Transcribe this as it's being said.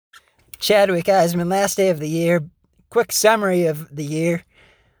Chadwick Eisman, last day of the year. Quick summary of the year.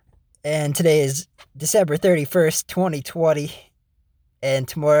 And today is December 31st, 2020. And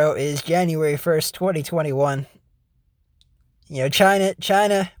tomorrow is January 1st, 2021. You know,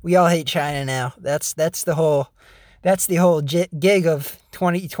 China, we all hate China now. That's the whole gig of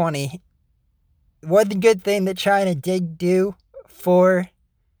 2020. One good thing that China did do for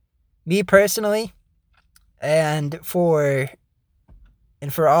me personally and for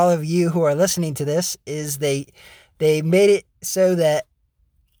all of you who are listening to this is they made it so that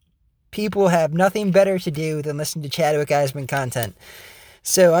people have nothing better to do than listen to Chadwick Eisman content.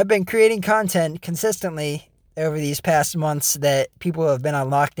 So I've been creating content consistently over these past months that people have been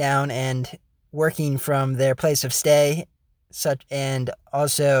on lockdown and working from their place of stay, and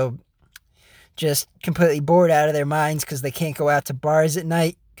also just completely bored out of their minds because they can't go out to bars at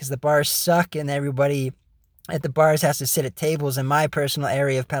night because the bars suck and everybody at the bars has to sit at tables in my personal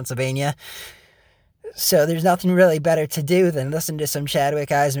area of Pennsylvania. So there's nothing really better to do than listen to some Chadwick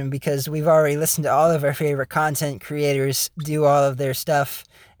Eisman because we've already listened to all of our favorite content creators do all of their stuff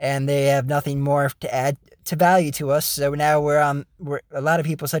and they have nothing more to add to value to us. So now we're a lot of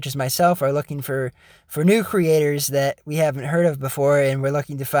people such as myself are looking for new creators that we haven't heard of before, and we're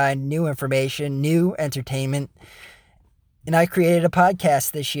looking to find new information, new entertainment. And I created a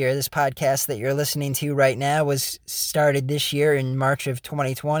podcast this year. This podcast that you're listening to right now was started this year in March of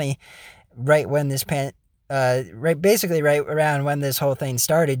 2020, right when this basically right around when this whole thing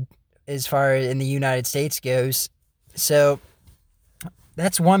started, as far in the United States goes. So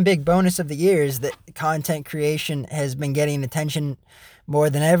that's one big bonus of the year is that content creation has been getting attention more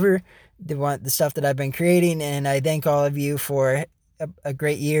than ever. The stuff that I've been creating, and I thank all of you for a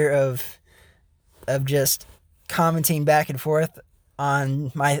great year of just commenting back and forth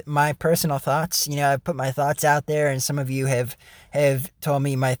on my personal thoughts. You know, I've put my thoughts out there, and some of you have told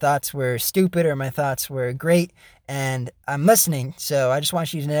me my thoughts were stupid or my thoughts were great, and I'm listening. So I just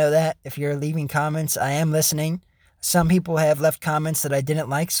want you to know that if you're leaving comments, I am listening. Some people have left comments that I didn't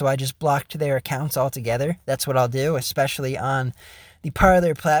like, so I just blocked their accounts altogether. That's what I'll do, especially on the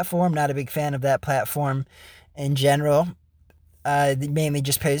Parler platform. Not a big fan of that platform in general. Mainly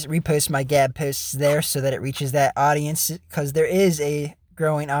just repost my Gab posts there so that it reaches that audience, because there is a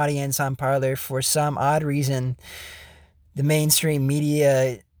growing audience on Parler. For some odd reason, the mainstream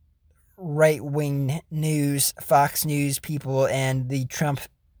media, right-wing news, Fox News people, and the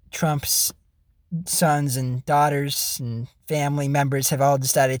Trump's sons and daughters and family members have all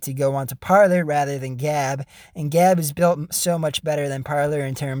decided to go onto Parler rather than Gab. And Gab is built so much better than Parler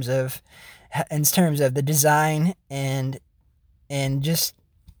in terms of the design and just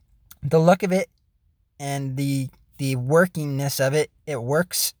the look of it and the workingness of it. It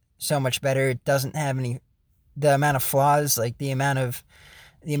works so much better. It doesn't have the amount of flaws, like the amount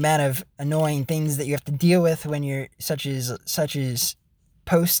of annoying things that you have to deal with when you're such as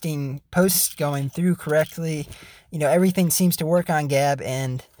posting posts going through correctly. You know, everything seems to work on Gab,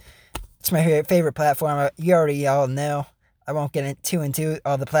 and it's my favorite platform. You already all know. I won't get into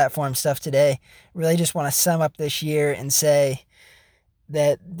all the platform stuff today. Really just want to sum up this year and say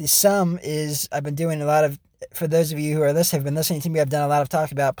that the sum is I've been doing a lot of, for those of you who have been listening to me, I've done a lot of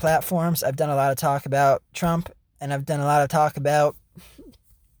talk about platforms. I've done a lot of talk about Trump, and I've done a lot of talk about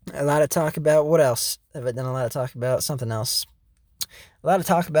what else? Have I done a lot of talk about? Something else. A lot of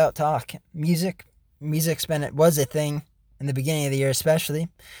talk about music. Music's was a thing in the beginning of the year, especially.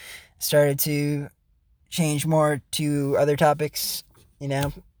 Started to change more to other topics. You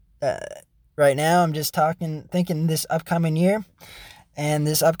know, right now I'm just thinking this upcoming year. And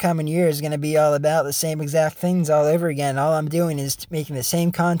this upcoming year is going to be all about the same exact things all over again. All I'm doing is making the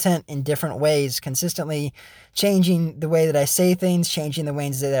same content in different ways, consistently changing the way that I say things, changing the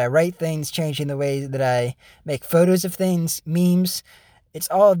ways that I write things, changing the way that I make photos of things, memes. It's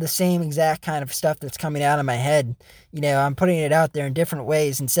all the same exact kind of stuff that's coming out of my head. You know, I'm putting it out there in different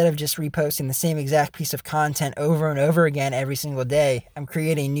ways. Instead of just reposting the same exact piece of content over and over again every single day, I'm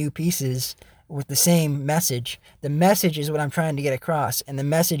creating new pieces with the same message. The message is what I'm trying to get across, and the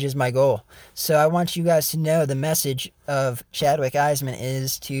message is my goal. So I want you guys to know the message of Chadwick Eisman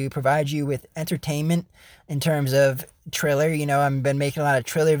is to provide you with entertainment in terms of Triller. You know, I've been making a lot of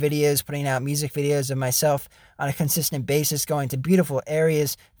Triller videos, putting out music videos of myself on a consistent basis, going to beautiful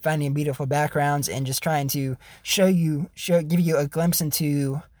areas, finding beautiful backgrounds, and just trying to give you a glimpse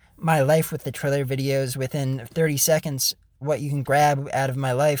into my life with the Triller videos within 30 seconds, what you can grab out of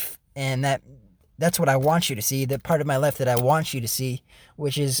my life. And that's what I want you to see, the part of my life that I want you to see,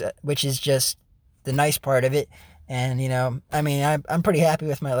 which is just the nice part of it. And, you know, I mean, I'm pretty happy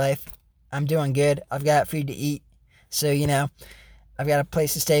with my life. I'm doing good. I've got food to eat. So, you know, I've got a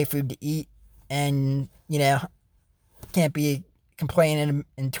place to stay, food to eat, and, can't be complaining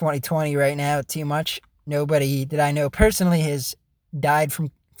in 2020 right now too much. Nobody that I know personally has died from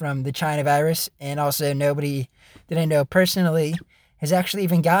the China virus, and also nobody that I know personally has actually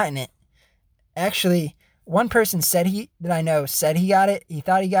even gotten it. Actually, one person that I know said he got it. He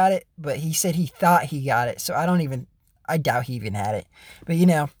thought he got it, but he said he thought he got it. So I doubt he even had it. But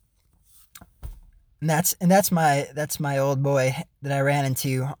and that's my old boy that I ran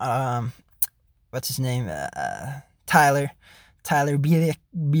into. What's his name? Tyler. Tyler Bielek.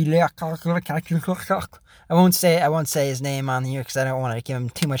 I won't say his name on here because I don't want to give him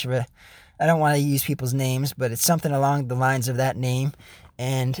too much of a. I don't want to use people's names, but it's something along the lines of that name.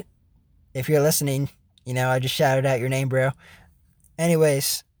 And if you're listening, I just shouted out your name, bro.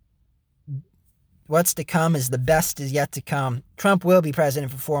 Anyways, what's to come is the best is yet to come. Trump will be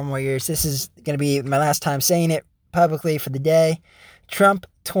president for 4 more years. This is going to be my last time saying it publicly for the day. Trump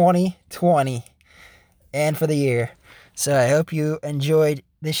 2020 and for the year. So I hope you enjoyed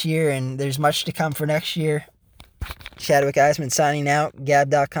this year, and there's much to come for next year. Chadwick Eisman signing out.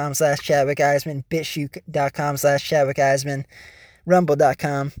 Gab.com/Chadwick Eisman. BitChute.com/Chadwick Eisman.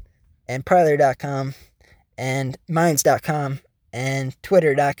 Rumble.com. And Parler.com. And Minds.com. And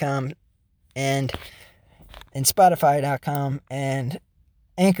Twitter.com. And Spotify.com. And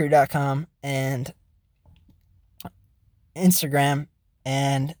Anchor.com. And Instagram.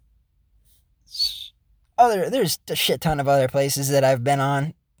 And there's a shit ton of other places that I've been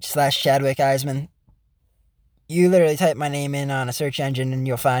on /Chadwick Eisman. You literally type my name in on a search engine and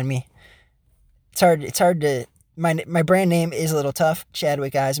you'll find me. It's hard to my brand name is a little tough.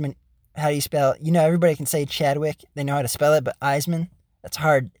 Chadwick Eisman. How do you spell it? Everybody can say Chadwick. They know how to spell it, but Eisman, that's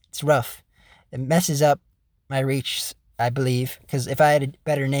hard. It's rough. It messes up my reach, I believe, because if I had a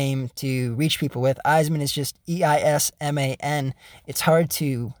better name to reach people with, Eisman is just Eisman. It's hard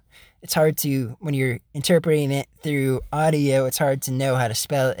to, when you're interpreting it through audio, it's hard to know how to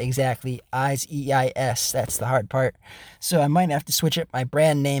spell it exactly. Eis. That's the hard part. So I might have to switch up my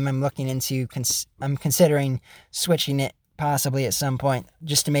brand name. I'm considering switching it possibly at some point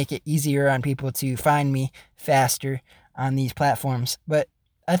just to make it easier on people to find me faster on these platforms. But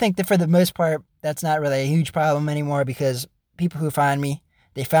I think that for the most part, that's not really a huge problem anymore because people who find me,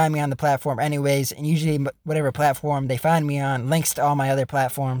 they find me on the platform anyways, and usually whatever platform they find me on links to all my other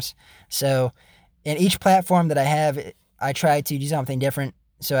platforms. So in each platform that I have, I try to do something different.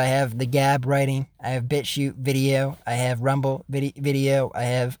 So I have the Gab writing, I have BitChute video, I have Rumble video, I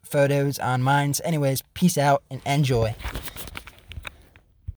have photos on Minds. Anyways, peace out and enjoy.